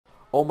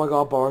Oh my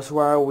god, Boris,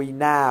 where are we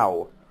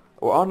now?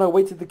 We're on our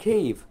way to the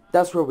cave.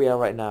 That's where we are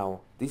right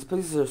now. These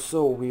places are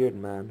so weird,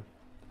 man.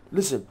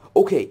 Listen,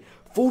 okay,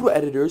 photo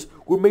editors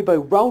were made by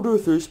round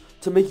earthers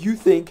to make you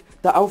think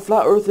that our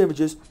flat earth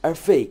images are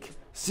fake.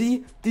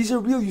 See? These are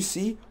real, you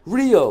see?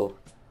 Real!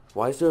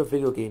 Why is there a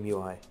video game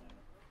UI?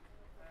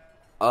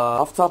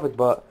 Off topic,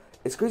 but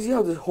it's crazy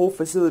how this whole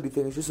facility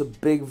thing is just a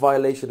big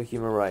violation of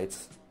human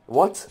rights.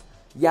 What?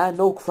 Yeah,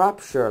 no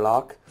crap,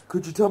 Sherlock.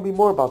 Could you tell me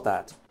more about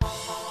that?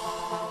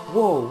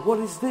 Whoa, what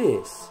is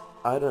this?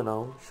 I don't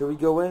know. Should we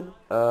go in?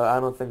 I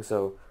don't think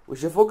so. We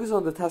should focus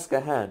on the task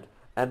at hand.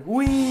 And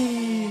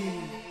whee!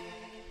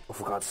 Oh,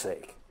 for God's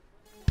sake.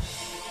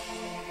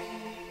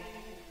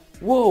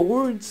 Whoa,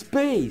 we're in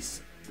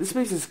space! This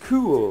space is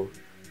cool.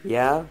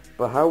 Yeah,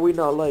 but how are we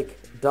not, like,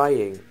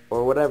 dying?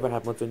 Or whatever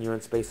happens when you're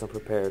in space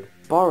unprepared.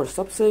 Boris,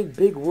 stop saying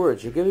big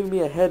words. You're giving me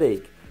a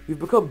headache. You've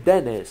become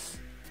Dennis.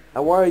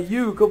 And why are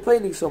you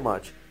complaining so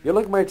much? You're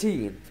like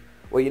Martine.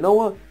 Well, you know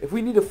what? If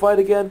we need to fight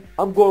again,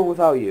 I'm going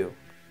without you.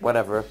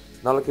 Whatever.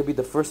 Not like it'd be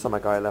the first time a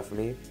guy left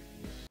me.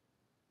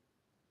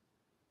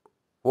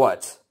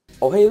 What?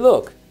 Oh, hey,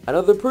 look.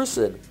 Another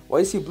person. Why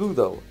is he blue,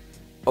 though?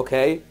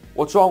 Okay.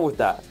 What's wrong with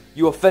that?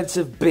 You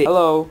offensive bitch.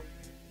 Hello?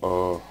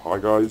 Hi,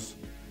 guys.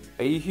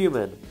 Are you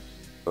human?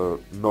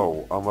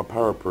 No. I'm a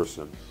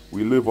para-person.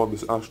 We live on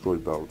this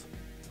asteroid belt.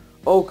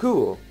 Oh,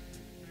 cool.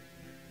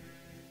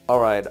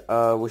 Alright,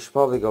 we should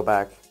probably go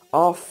back.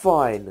 Oh,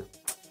 fine.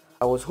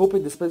 I was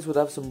hoping this place would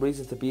have some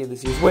reason to be in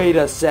this use. Wait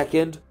a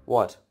second!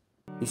 What?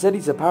 He said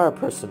he's a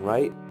para-person,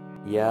 right?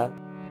 Yeah.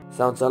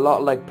 Sounds a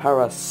lot like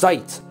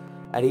Parasite!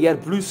 And he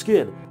had blue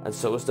skin, and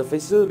so is the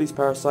Face-ility's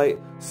parasite.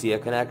 See a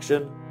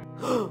connection?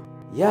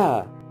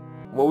 Yeah.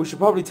 Well, we should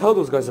probably tell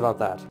those guys about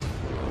that.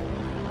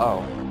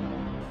 Oh.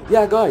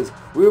 Yeah, guys,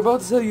 we were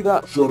about to tell you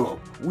that— Shut up.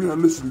 We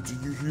aren't listening to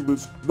you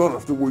humans, not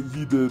after what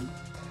he did.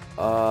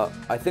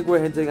 I think we're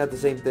hinting at the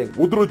same thing.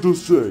 What did I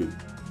just say?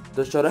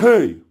 Just shut up.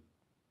 Hey!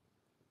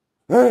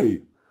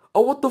 Hey!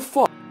 Oh, what the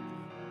fuck?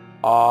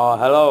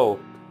 Hello.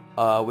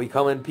 We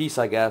come in peace,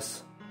 I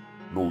guess.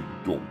 No, you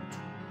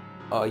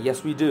don't.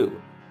 Yes we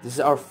do. This is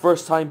our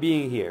first time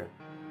being here.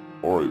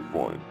 Alright,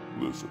 fine.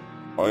 Listen.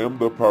 I am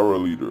the para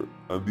leader,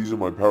 and these are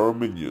my para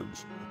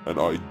minions. And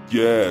I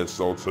guess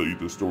I'll tell you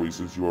the story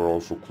since you are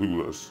also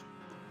clueless.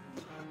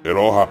 It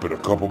all happened a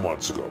couple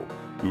months ago.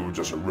 We were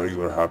just a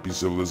regular happy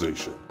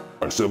civilization.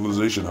 Our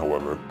civilization,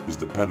 however, is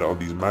dependent on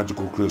these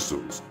magical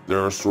crystals.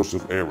 They're a source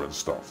of air and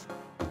stuff.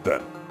 But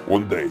then,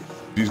 one day,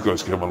 these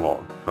guys came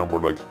along, and we're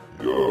like,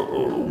 yeah,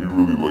 we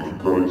really like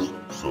you guys,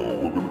 so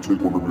we're gonna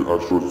take one of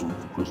your asteroids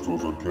with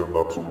crystals and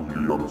kidnap some of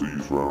your young to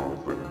use for our own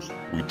things.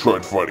 We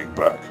tried fighting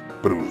back,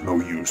 but it was no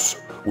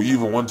use. We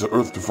even went to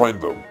Earth to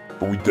find them,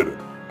 but we didn't.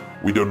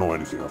 We don't know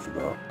anything after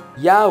that.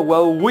 Yeah,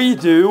 well, we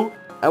do.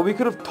 And we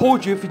could have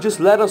told you if you just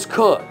let us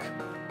cook.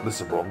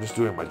 Listen, bro, I'm just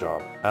doing my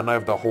job, and I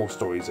have the whole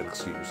story as an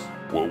excuse.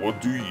 Well,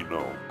 what do you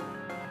know?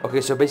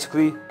 Okay, so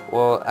basically,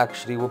 well,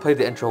 actually, we'll play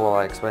the intro while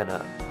I explain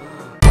it.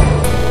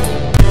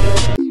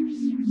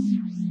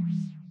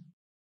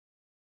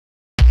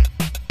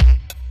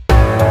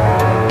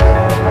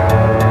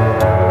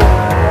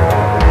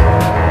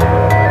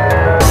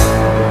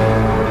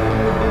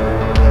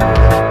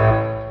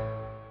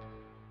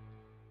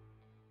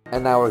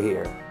 And now we're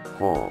here.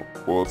 Huh.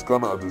 Well, it's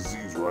kinda a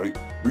disease, right?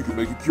 We can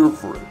make a cure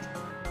for it.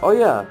 Oh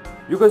yeah,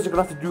 you guys are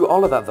gonna have to do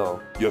all of that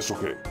though. Yes,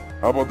 okay.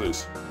 How about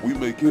this? We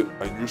make it,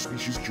 and your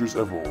species cures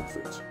everyone with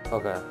it.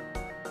 Okay.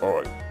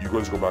 Alright, you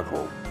guys go back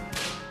home.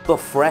 The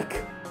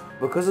freck?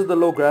 Because of the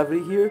low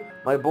gravity here,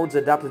 my bones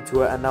adapted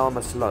to it and now I'm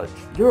a sludge.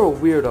 You're a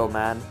weirdo,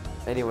 man.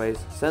 Anyways,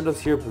 send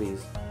us here,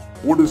 please.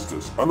 What is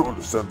this? I don't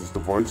understand this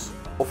device.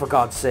 Oh, for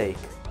God's sake.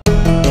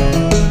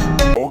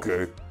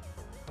 Okay.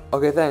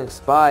 Okay, thanks.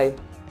 Bye.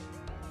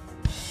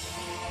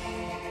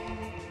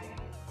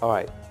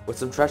 Alright, with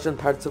some trash and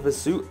parts of his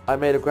suit, I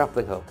made a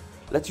grappling hook.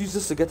 Let's use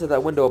this to get to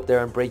that window up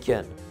there and break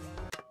in.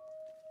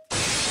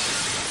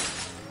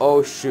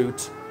 Oh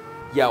shoot.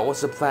 Yeah, what's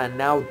the plan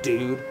now,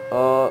 dude?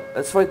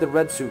 Let's fight the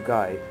red suit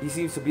guy. He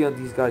seems to be on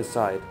these guys'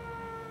 side.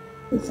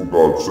 Oh, for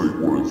God's sake,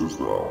 what is this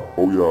now?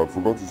 Oh yeah, I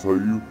forgot to tell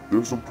you,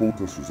 there's some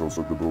protesters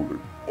outside the building.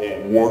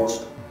 Oh,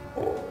 what?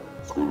 Oh,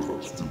 it's because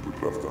that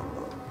stupid left-hand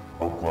man.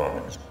 I'm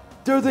glad he's—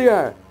 There they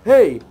are!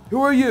 Hey,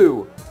 who are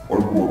you?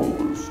 I'm one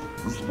of this.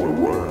 This is my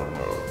right-hand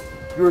man.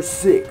 You're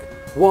sick.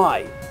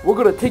 Why? We're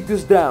gonna take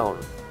this down.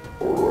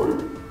 Alright.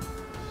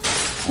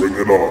 Bring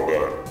it on,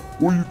 man.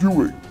 What are you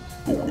doing?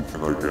 The only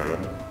thing I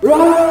can.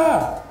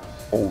 Ah!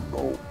 Oh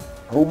no.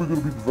 How are we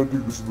gonna be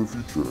preventing this in the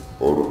future? I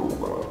don't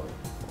know, man.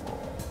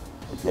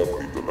 I can't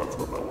believe the left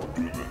hand I won't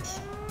do this.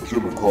 I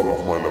should have cut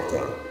off my left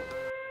hand.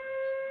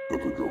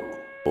 That's a joke.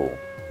 Oh,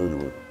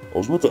 anyway. I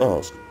was about to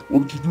ask,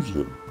 what did you do to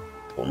him?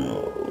 Oh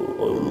yeah,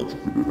 I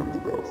electrocuted him to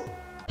death.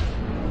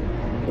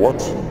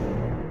 What?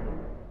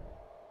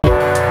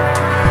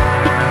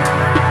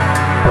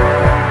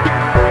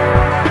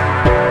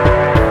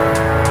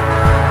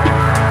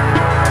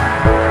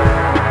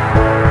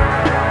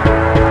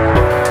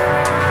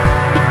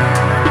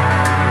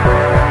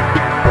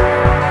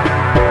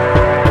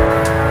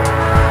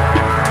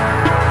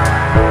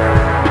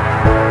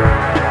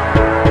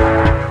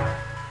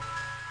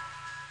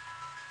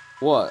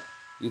 What?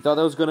 You thought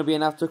there was gonna be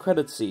an after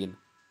credits scene?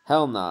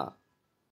 Hell nah.